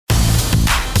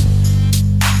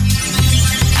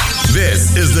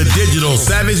This is the Digital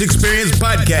Savage Experience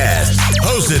Podcast,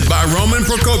 hosted by Roman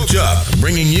Prokopchuk,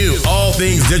 bringing you all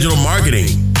things digital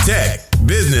marketing, tech,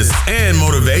 business, and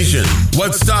motivation.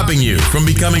 What's stopping you from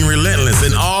becoming relentless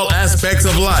in all aspects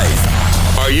of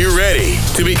life? Are you ready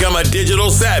to become a digital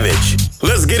savage?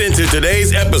 Let's get into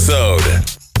today's episode.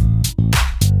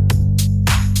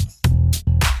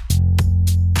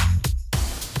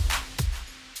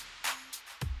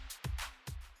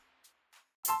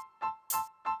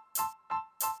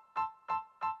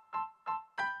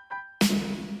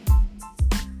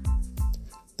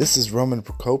 This is Roman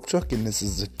Prokopchuk, and this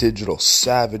is the Digital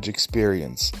Savage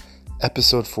Experience,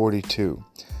 episode 42,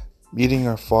 meeting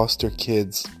our foster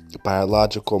kids'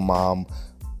 biological mom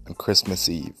on Christmas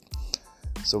Eve.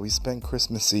 So we spent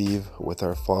Christmas Eve with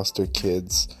our foster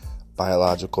kids'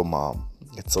 biological mom.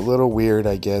 It's a little weird,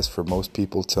 I guess, for most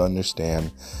people to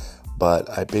understand, but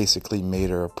I basically made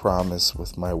her a promise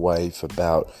with my wife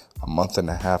about a month and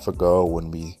a half ago when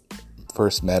we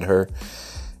first met her,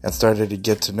 and started to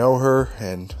get to know her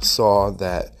and saw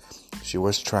that she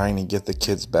was trying to get the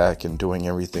kids back and doing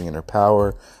everything in her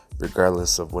power,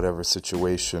 regardless of whatever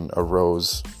situation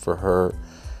arose for her,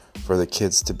 for the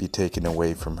kids to be taken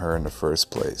away from her in the first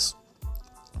place.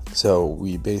 So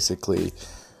we basically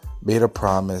made a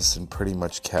promise and pretty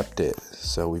much kept it.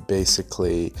 So we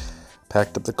basically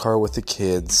packed up the car with the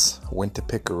kids, went to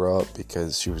pick her up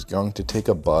because she was going to take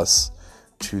a bus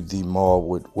to the mall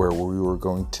where we were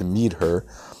going to meet her,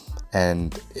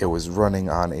 and it was running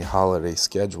on a holiday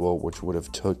schedule, which would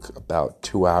have took about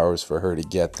 2 hours for her to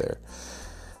get there.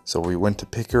 So we went to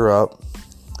pick her up.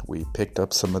 We picked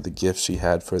up some of the gifts she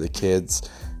had for the kids,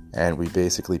 and we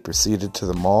basically proceeded to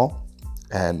the mall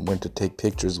and went to take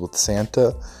pictures with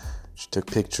Santa. She took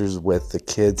pictures with the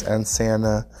kids and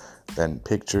Santa, then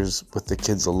pictures with the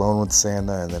kids alone with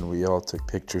Santa, and then we all took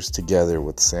pictures together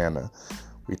with Santa.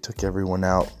 We took everyone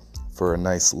out for a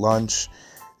nice lunch,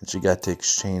 and she got to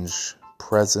exchange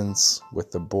presents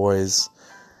with the boys,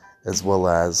 as well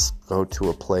as go to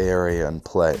a play area and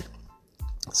play.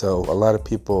 So a lot of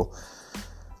people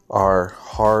are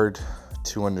hard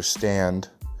to understand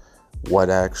what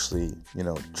actually,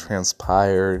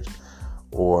 transpired,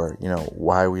 or,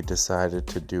 why we decided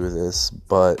to do this.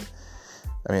 But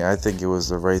I think it was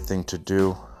the right thing to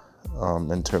do.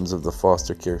 In terms of the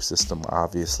foster care system,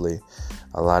 obviously,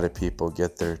 a lot of people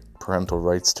get their parental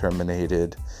rights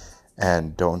terminated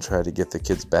and don't try to get the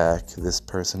kids back. This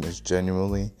person is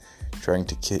genuinely trying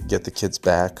to get the kids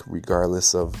back,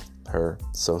 regardless of her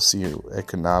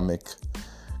socioeconomic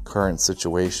current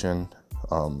situation,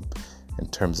 in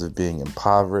terms of being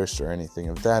impoverished or anything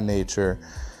of that nature.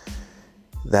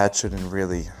 That shouldn't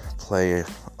really play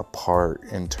a part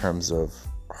in terms of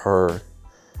her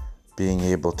being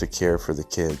able to care for the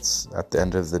kids. At the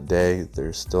end of the day,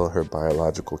 they're still her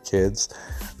biological kids.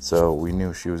 So we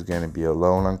knew she was going to be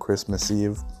alone on Christmas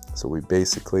Eve. So we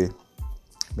basically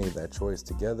made that choice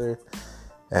together.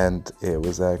 And it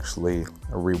was actually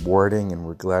rewarding, and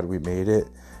we're glad we made it.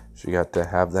 She got to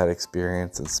have that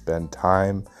experience and spend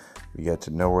time. We got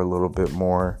to know her a little bit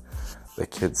more. The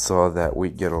kids saw that we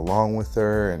get along with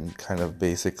her and kind of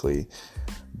basically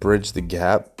bridge the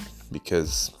gap,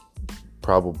 because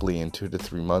probably in 2 to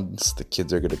 3 months, the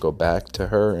kids are going to go back to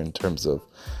her in terms of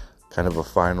kind of a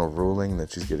final ruling that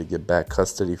she's going to get back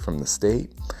custody from the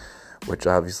state, which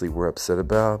obviously we're upset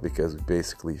about, because we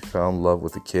basically fell in love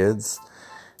with the kids,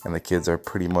 and the kids are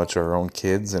pretty much our own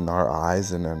kids in our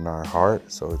eyes and in our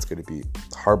heart. So it's going to be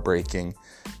heartbreaking,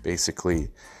 basically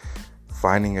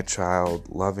finding a child,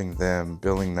 loving them,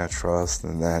 building that trust,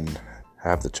 and then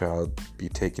have the child be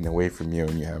taken away from you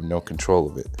and you have no control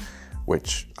of it,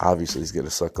 which obviously is going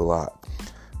to suck a lot.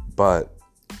 But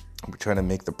we're trying to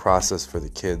make the process for the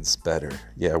kids better.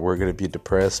 Yeah, we're going to be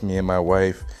depressed, me and my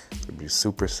wife. It's going to be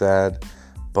super sad.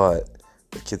 But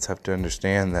the kids have to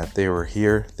understand that they were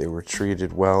here. They were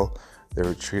treated well. They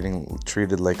were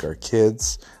treated like our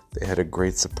kids. They had a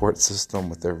great support system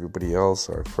with everybody else,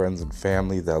 our friends and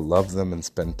family that love them and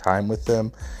spend time with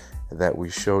them. That we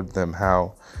showed them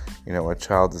how, a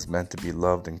child is meant to be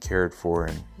loved and cared for,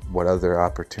 and what other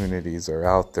opportunities are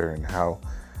out there and how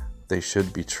they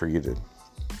should be treated.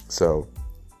 So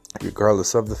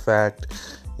regardless of the fact,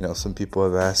 some people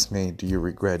have asked me, do you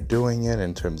regret doing it,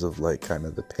 in terms of like kind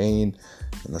of the pain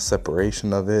and the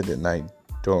separation of it? And I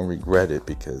don't regret it,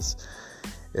 because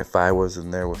if I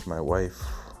wasn't there with my wife,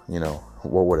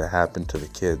 what would have happened to the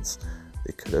kids?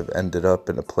 They could have ended up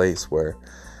in a place where,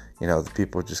 the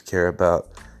people just care about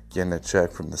getting a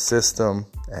check from the system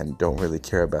and don't really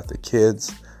care about the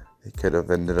kids. They could have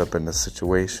ended up in a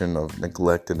situation of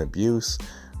neglect and abuse,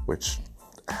 which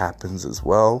happens as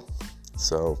well.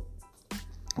 So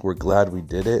we're glad we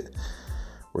did it.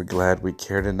 We're glad we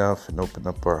cared enough and opened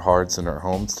up our hearts and our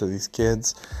homes to these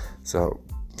kids. So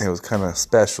it was kind of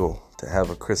special to have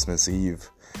a Christmas Eve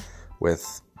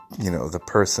with, the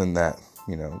person that,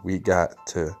 we got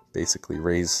to basically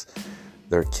raise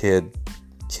their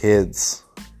kids,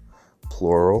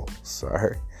 plural,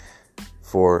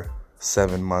 for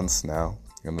 7 months now.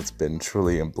 And it's been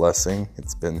truly a blessing.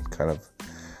 It's been kind of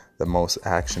the most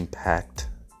action-packed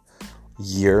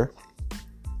year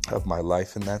of my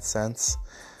life in that sense,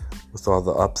 with all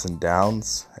the ups and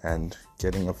downs. And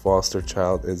getting a foster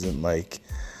child isn't like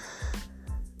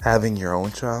having your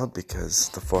own child, because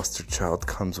the foster child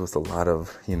comes with a lot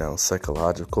of,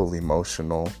 psychological,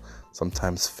 emotional,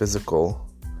 sometimes physical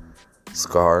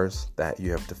scars that you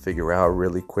have to figure out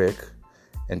really quick,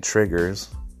 and triggers,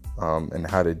 and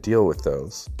how to deal with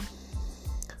those.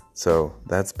 So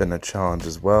that's been a challenge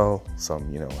as well.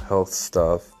 Some, health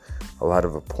stuff, a lot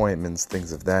of appointments,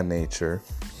 things of that nature.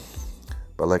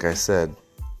 But like I said,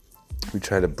 we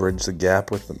try to bridge the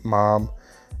gap with mom,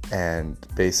 and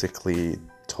basically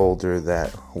told her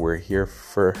that we're here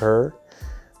for her,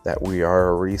 that we are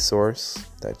a resource,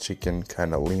 that she can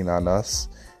kind of lean on us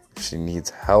if she needs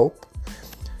help.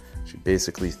 She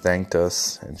basically thanked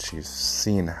us, and she's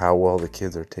seen how well the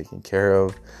kids are taken care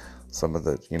of, some of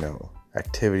the,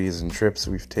 activities and trips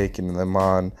we've taken them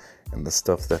on, and the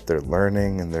stuff that they're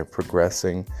learning, and they're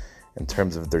progressing in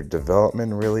terms of their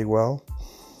development really well.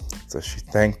 So she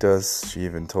thanked us. She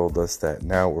even told us that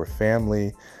now we're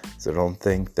family, so don't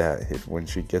think that when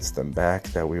she gets them back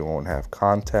that we won't have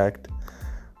contact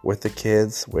with the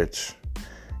kids, which,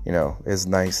 is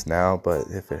nice now, but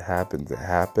if it happens, it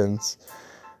happens.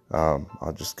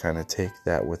 I'll just kind of take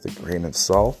that with a grain of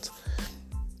salt.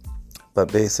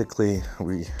 But basically,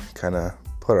 we kind of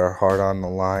put our heart on the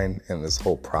line in this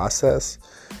whole process,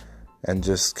 and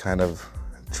just kind of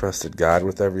trusted God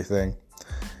with everything.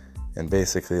 And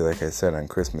basically, like I said, on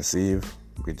Christmas Eve,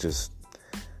 we just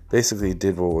basically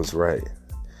did what was right.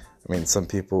 I mean, some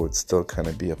people would still kind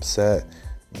of be upset.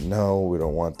 No, we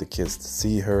don't want the kids to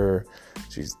see her.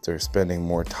 They're spending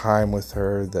more time with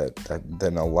her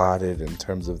than allotted in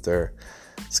terms of their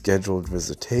scheduled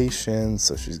visitations.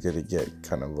 So she's going to get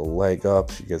kind of a leg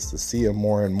up. She gets to see him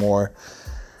more and more.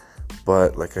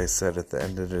 But like I said, at the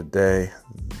end of the day,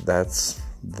 that's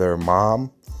their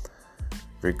mom,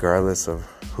 regardless of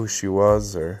who she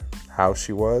was or how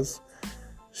she was.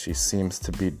 She seems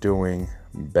to be doing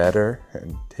better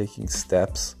and taking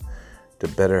steps to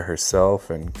better herself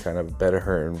and kind of better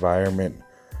her environment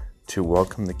to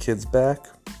welcome the kids back.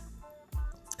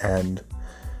 And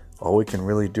all we can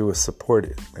really do is support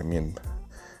it. I mean,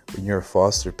 when you're a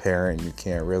foster parent, you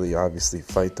can't really obviously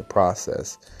fight the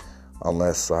process,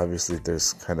 unless obviously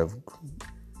there's kind of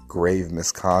grave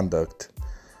misconduct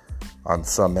on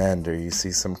some end, or you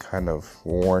see some kind of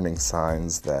warning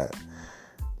signs that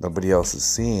nobody else is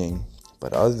seeing.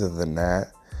 But other than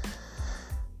that,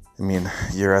 I mean,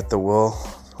 you're at the will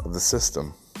of the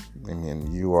system. I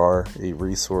mean, you are a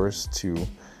resource to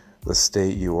the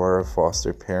state you are a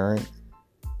foster parent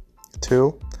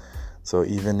to. So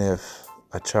even if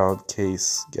a child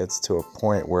case gets to a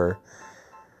point where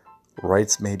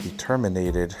rights may be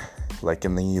terminated, like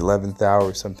in the 11th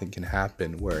hour, something can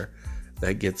happen where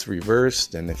that gets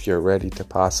reversed. And if you're ready to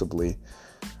possibly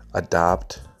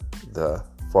adopt the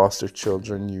foster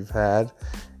children you've had,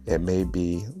 it may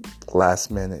be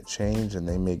last minute change and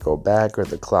they may go back, or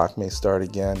the clock may start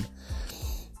again.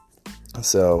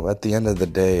 So at the end of the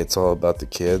day, it's all about the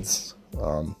kids.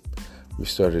 We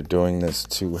started doing this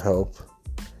to help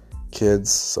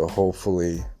kids. So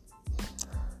hopefully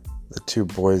the two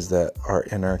boys that are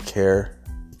in our care,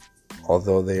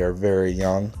 although they are very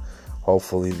young,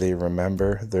 hopefully they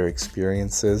remember their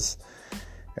experiences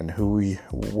and who we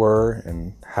were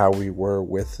and how we were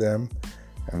with them,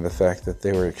 and the fact that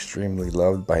they were extremely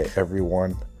loved by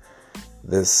everyone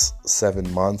this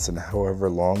 7 months and however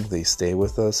long they stay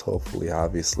with us. Hopefully,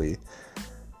 obviously,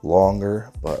 longer,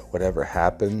 but whatever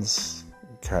happens,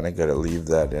 kind of got to leave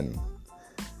that in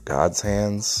God's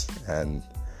hands and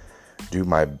do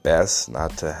my best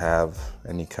not to have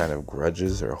any kind of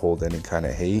grudges or hold any kind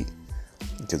of hate.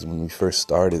 Because when we first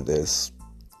started this,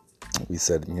 we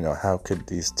said, how could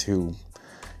these two,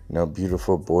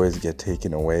 beautiful boys get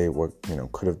taken away? What,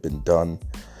 could have been done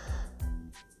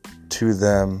to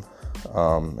them?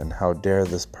 And how dare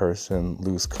this person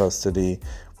lose custody?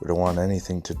 We don't want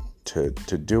anything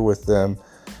to do with them.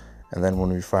 And then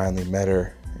when we finally met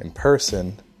her in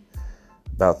person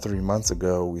about 3 months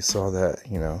ago, we saw that,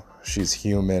 she's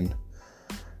human.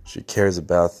 She cares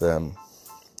about them.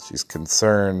 She's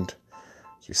concerned.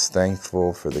 she's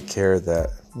thankful for the care that,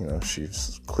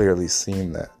 she's clearly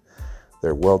seen that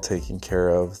they're well taken care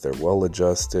of, they're well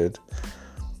adjusted.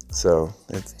 So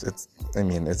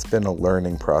it's been a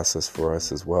learning process for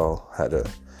us as well, how to,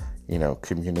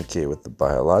 communicate with the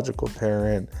biological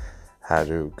parent, how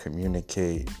to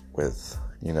communicate with,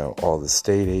 all the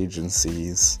state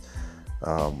agencies,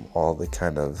 all the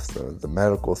kind of the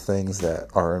medical things that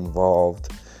are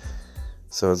involved.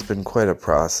 So it's been quite a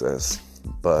process,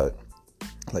 but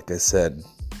like I said,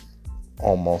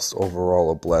 almost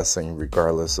overall a blessing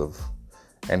regardless of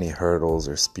any hurdles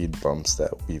or speed bumps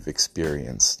that we've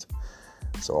experienced.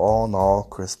 So all in all,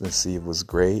 Christmas Eve was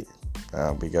great.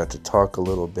 We got to talk a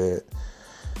little bit.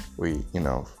 We,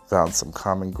 found some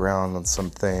common ground on some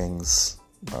things.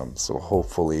 So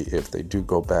hopefully if they do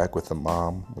go back with the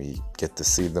mom, we get to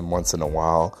see them once in a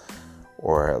while,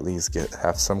 or at least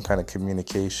have some kind of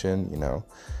communication,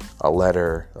 a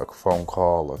letter, a phone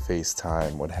call, a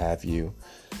FaceTime, what have you,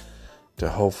 to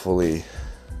hopefully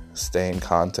stay in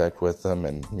contact with them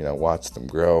and, watch them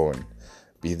grow and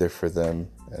be there for them,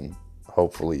 and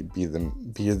hopefully be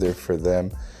there for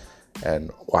them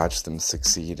and watch them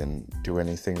succeed and do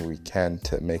anything we can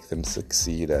to make them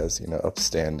succeed as,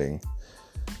 upstanding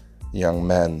young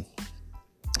men.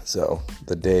 So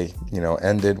the day,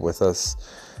 ended with us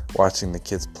watching the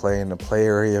kids play in the play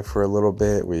area for a little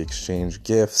bit. We exchanged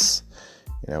gifts,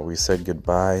 we said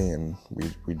goodbye, and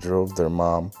we drove their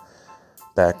mom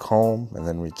back home, and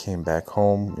then we came back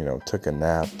home, took a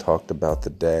nap, talked about the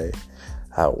day,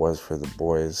 how it was for the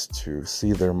boys to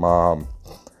see their mom.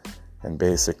 And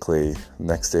basically,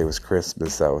 next day was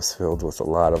Christmas. That was filled with a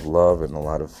lot of love and a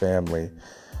lot of family,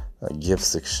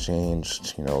 gifts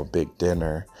exchanged, a big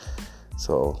dinner.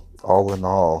 So all in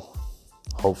all,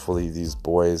 hopefully these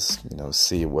boys,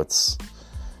 see what's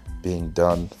being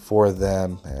done for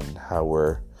them and how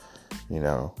we're,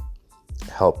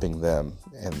 helping them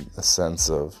in the sense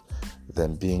of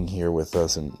them being here with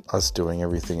us and us doing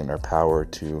everything in our power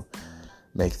to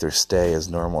make their stay as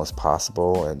normal as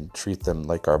possible and treat them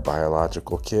like our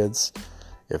biological kids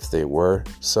if they were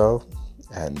so,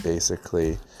 and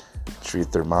basically treat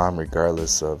their mom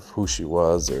regardless of who she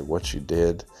was or what she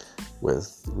did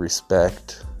with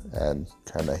respect and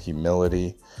kind of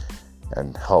humility,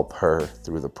 and help her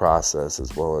through the process,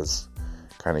 as well as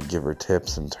kind of give her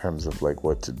tips in terms of like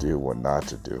what to do, what not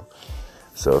to do.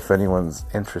 So if anyone's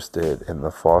interested in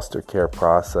the foster care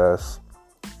process,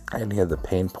 any of the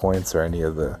pain points or any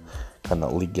of the kind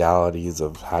of legalities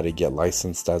of how to get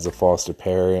licensed as a foster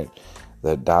parent,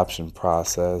 the adoption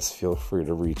process, feel free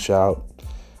to reach out,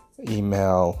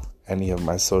 email, any of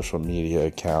my social media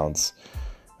accounts.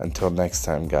 Until next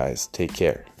time, guys, take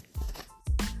care.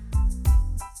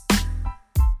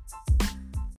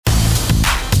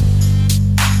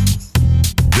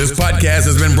 This podcast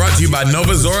has been brought to you by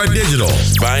Nova Zora Digital.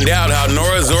 Find out how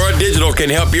Nova Zora Digital can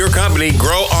help your company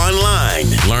grow online.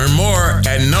 Learn more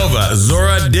at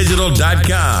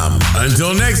novazoradigital.com.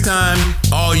 Until next time,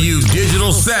 all you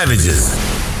digital savages.